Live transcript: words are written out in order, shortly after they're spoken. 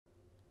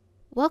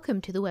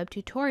Welcome to the web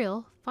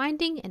tutorial,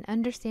 Finding and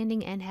Understanding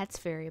NHATS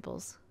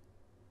Variables.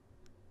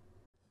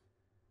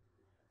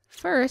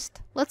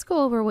 First, let's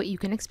go over what you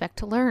can expect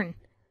to learn.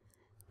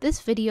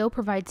 This video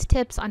provides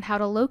tips on how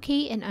to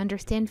locate and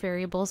understand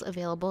variables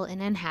available in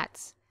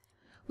NHATS.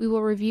 We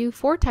will review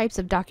 4 types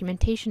of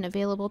documentation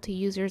available to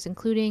users,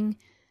 including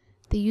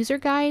the user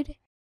guide,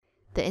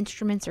 the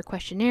instruments or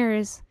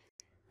questionnaires,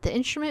 the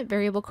instrument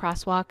variable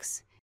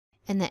crosswalks,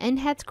 and the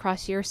NHATS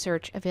cross-year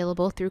search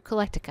available through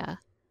Collectica.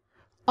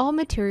 All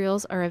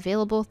materials are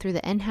available through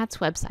the NHATS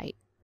website.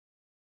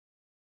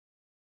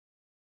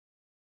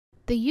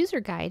 The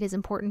user guide is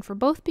important for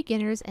both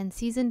beginners and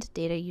seasoned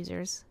data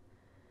users.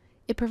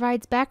 It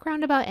provides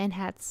background about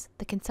NHATS,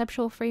 the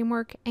conceptual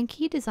framework, and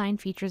key design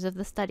features of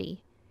the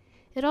study.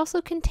 It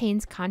also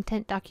contains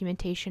content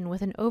documentation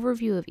with an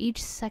overview of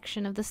each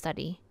section of the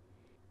study.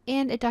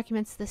 And it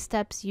documents the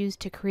steps used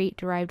to create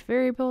derived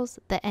variables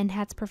that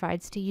NHATS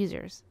provides to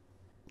users.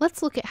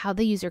 Let's look at how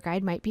the user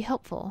guide might be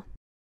helpful.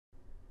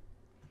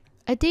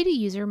 A data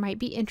user might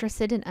be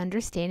interested in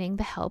understanding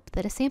the help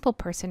that a sample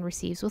person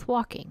receives with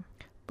walking.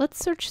 Let's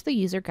search the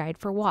user guide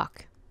for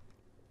walk.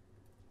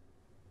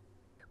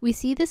 We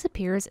see this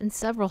appears in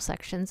several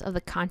sections of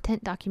the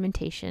content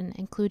documentation,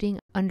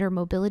 including under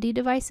mobility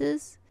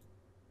devices,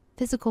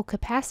 physical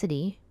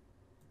capacity,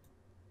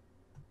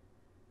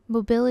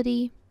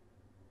 mobility,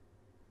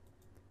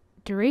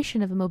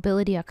 duration of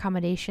mobility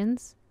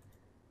accommodations,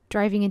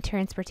 driving and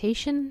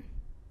transportation,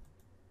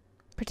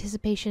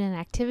 participation in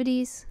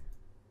activities,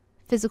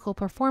 physical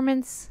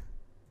performance,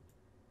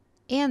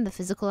 and the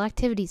physical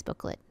activities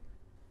booklet.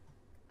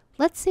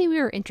 Let's say we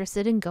are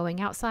interested in going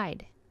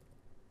outside.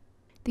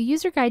 The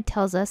user guide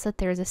tells us that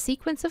there is a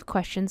sequence of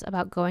questions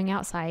about going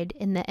outside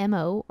in the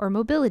MO or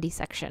mobility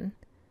section.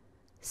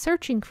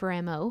 Searching for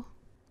MO,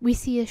 we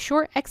see a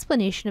short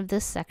explanation of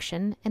this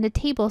section and a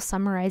table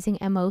summarizing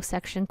MO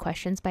section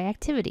questions by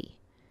activity.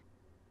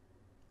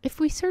 If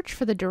we search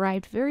for the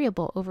derived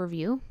variable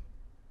overview,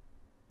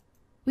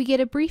 we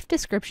get a brief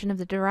description of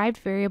the derived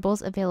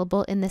variables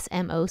available in this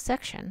MO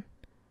section.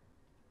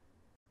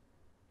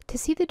 To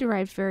see the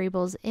derived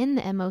variables in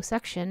the MO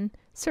section,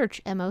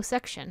 search MO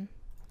section.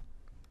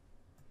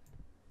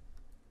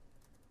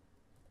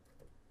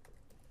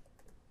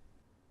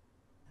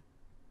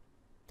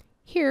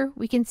 Here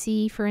we can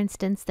see, for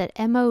instance, that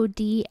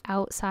MOD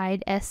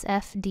outside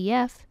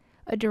SFDF,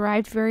 a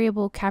derived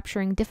variable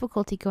capturing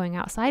difficulty going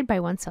outside by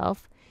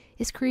oneself,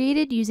 is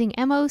created using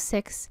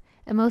MO6,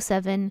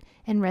 MO7,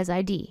 and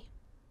ResID.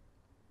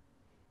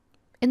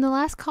 In the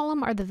last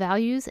column are the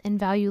values and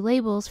value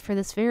labels for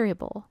this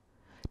variable.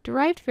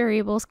 Derived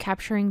variables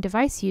capturing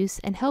device use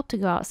and help to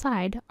go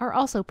outside are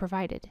also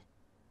provided.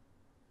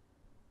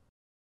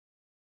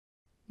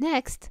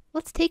 Next,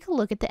 let's take a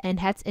look at the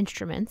NHATS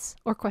instruments,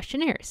 or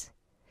questionnaires.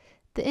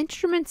 The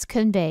instruments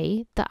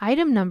convey the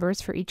item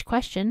numbers for each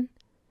question,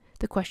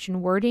 the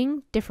question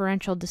wording,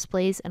 differential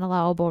displays and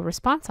allowable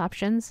response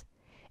options,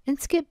 and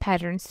skip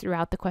patterns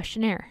throughout the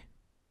questionnaire.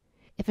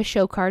 If a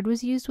show card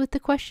was used with the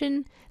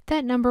question,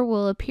 that number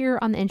will appear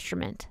on the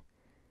instrument.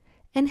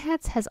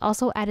 NHATS has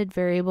also added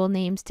variable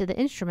names to the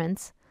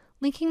instruments,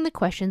 linking the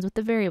questions with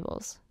the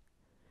variables.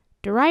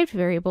 Derived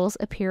variables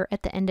appear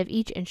at the end of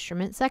each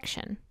instrument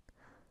section.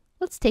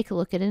 Let's take a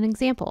look at an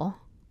example.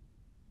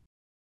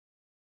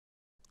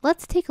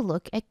 Let's take a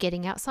look at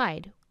getting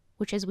outside,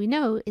 which, as we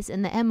know, is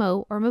in the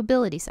MO or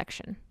mobility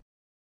section.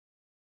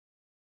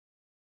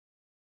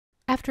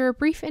 After a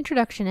brief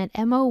introduction at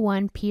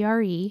MO1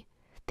 PRE,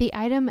 the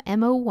item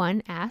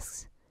MO1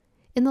 asks,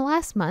 in the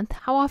last month,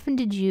 how often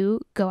did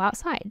you go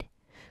outside?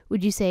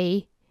 Would you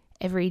say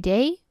every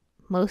day,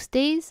 most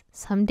days,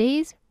 some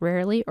days,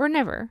 rarely, or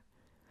never?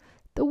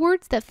 The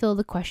words that fill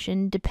the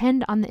question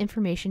depend on the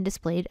information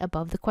displayed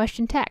above the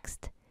question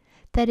text.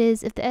 That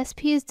is, if the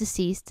SP is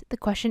deceased, the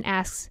question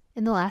asks,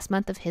 in the last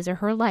month of his or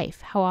her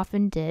life, how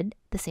often did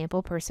the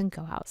sample person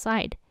go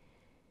outside?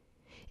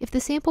 If the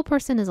sample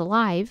person is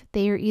alive,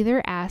 they are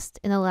either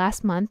asked, in the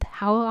last month,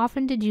 how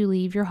often did you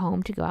leave your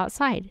home to go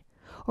outside?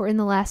 Or in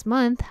the last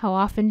month, how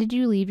often did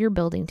you leave your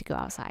building to go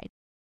outside?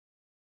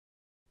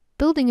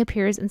 Building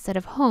appears instead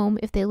of home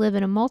if they live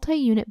in a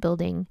multi-unit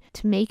building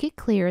to make it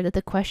clear that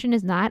the question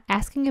is not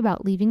asking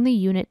about leaving the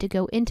unit to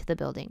go into the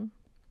building.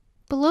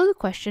 Below the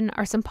question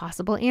are some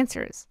possible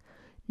answers.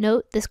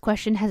 Note this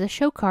question has a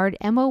show card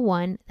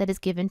MO1 that is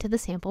given to the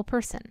sample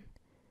person.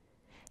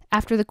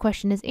 After the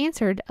question is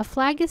answered, a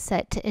flag is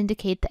set to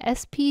indicate the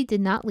SP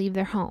did not leave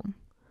their home.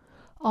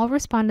 All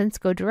respondents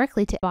go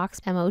directly to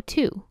box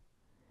MO2.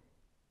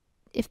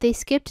 If they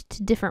skipped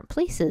to different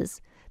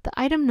places, the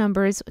item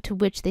numbers to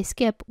which they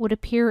skip would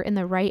appear in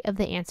the right of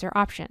the answer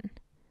option.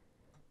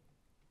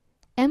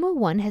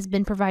 MO1 has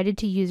been provided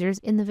to users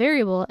in the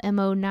variable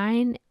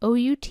MO9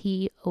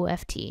 OUT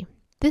OFT.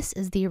 This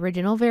is the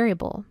original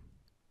variable.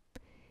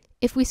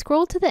 If we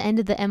scroll to the end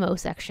of the MO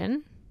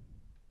section,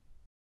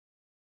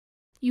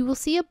 you will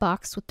see a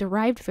box with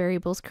derived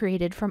variables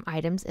created from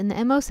items in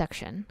the MO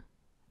section.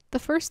 The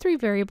first 3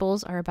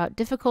 variables are about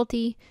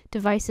difficulty,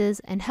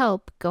 devices, and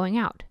help going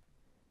out.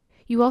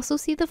 You also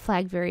see the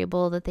flag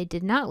variable that they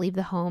did not leave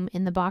the home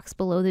in the box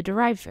below the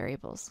derived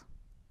variables.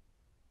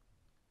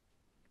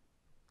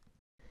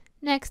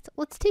 Next,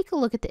 let's take a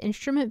look at the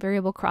instrument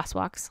variable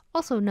crosswalks,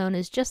 also known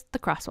as just the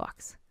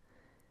crosswalks.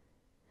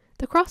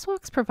 The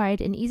crosswalks provide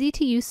an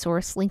easy-to-use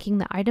source linking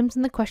the items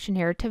in the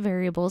questionnaire to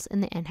variables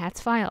in the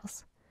NHATS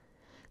files.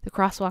 The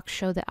crosswalks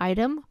show the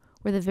item,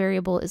 where the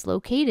variable is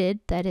located,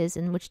 that is,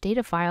 in which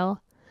data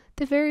file,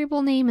 the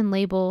variable name and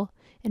label,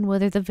 and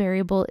whether the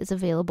variable is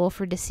available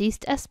for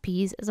deceased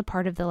SPs as a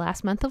part of the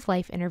last month of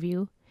life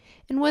interview,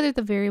 and whether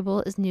the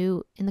variable is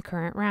new in the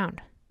current round.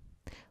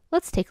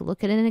 Let's take a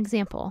look at an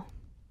example.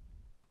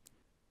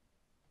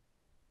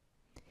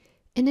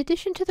 In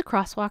addition to the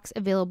crosswalks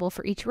available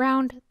for each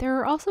round, there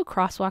are also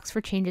crosswalks for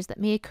changes that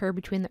may occur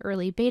between the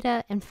early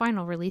beta and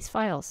final release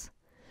files.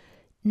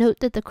 Note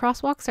that the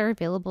crosswalks are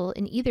available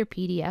in either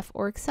PDF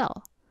or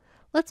Excel.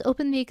 Let's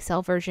open the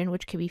Excel version,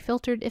 which can be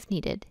filtered if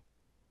needed.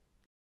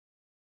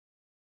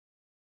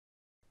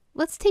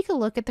 Let's take a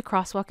look at the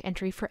crosswalk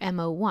entry for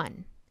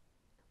MO1.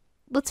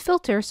 Let's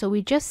filter so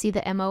we just see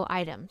the MO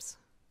items.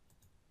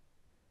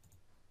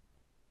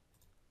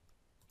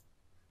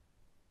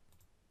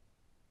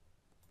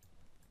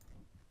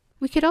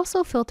 We could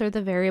also filter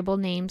the variable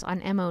names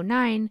on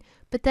MO9,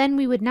 but then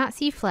we would not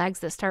see flags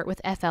that start with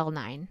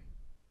FL9.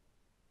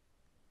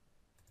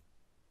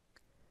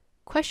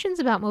 Questions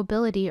about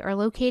mobility are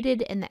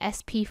located in the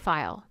SP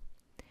file.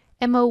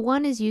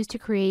 MO1 is used to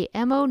create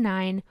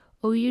MO9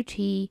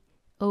 OUT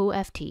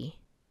OFT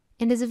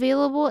and is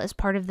available as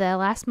part of the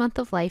last month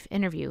of life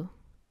interview.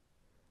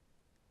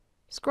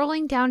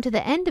 Scrolling down to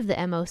the end of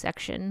the MO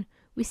section,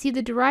 we see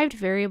the derived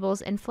variables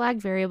and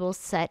flag variables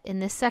set in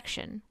this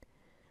section.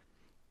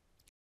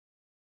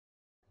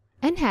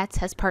 NHATS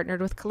has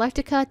partnered with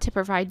Collectica to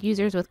provide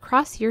users with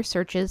cross-year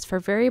searches for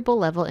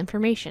variable-level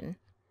information.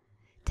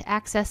 To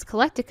access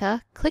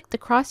Collectica, click the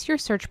Cross-Year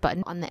Search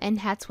button on the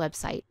NHATS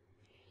website.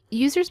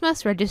 Users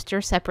must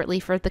register separately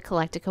for the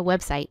Collectica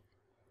website.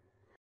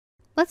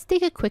 Let's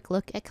take a quick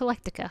look at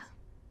Collectica.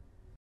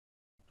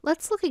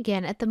 Let's look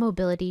again at the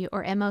Mobility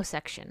or MO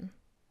section.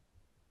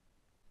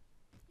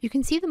 You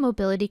can see the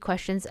mobility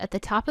questions at the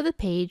top of the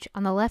page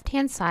on the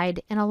left-hand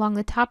side and along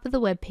the top of the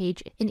web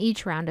page in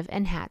each round of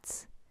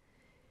NHATS.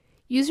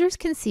 Users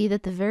can see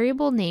that the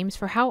variable names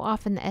for how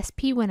often the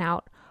SP went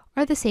out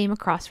are the same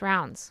across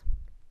rounds.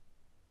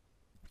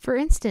 For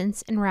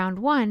instance, in round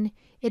 1,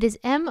 it is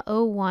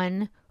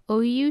MO1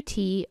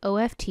 OUT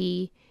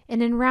OFT,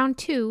 and in round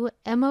 2,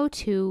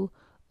 MO2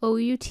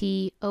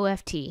 OUT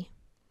OFT.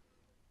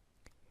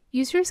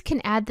 Users can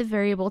add the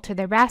variable to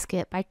their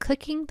basket by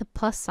clicking the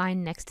plus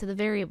sign next to the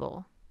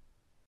variable.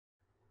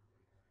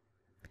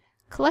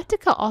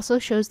 Collectica also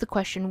shows the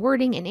question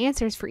wording and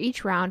answers for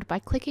each round by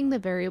clicking the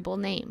variable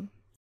name.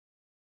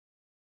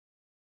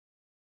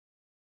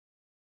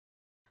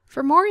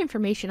 For more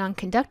information on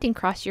conducting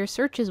cross-year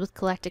searches with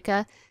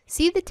Collectica,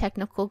 see the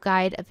technical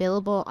guide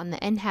available on the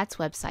NHATS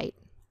website.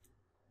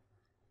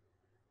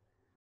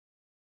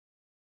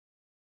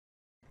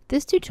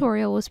 This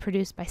tutorial was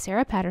produced by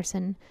Sarah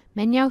Patterson,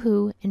 Menyao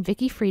Hu, and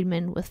Vicki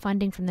Friedman with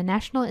funding from the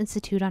National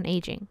Institute on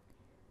Aging.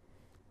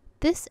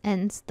 This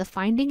ends the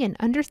Finding and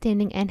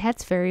Understanding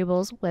NHATS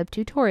Variables web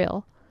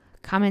tutorial.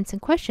 Comments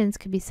and questions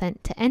can be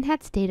sent to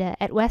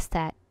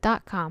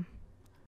nhatsdata@westat.com.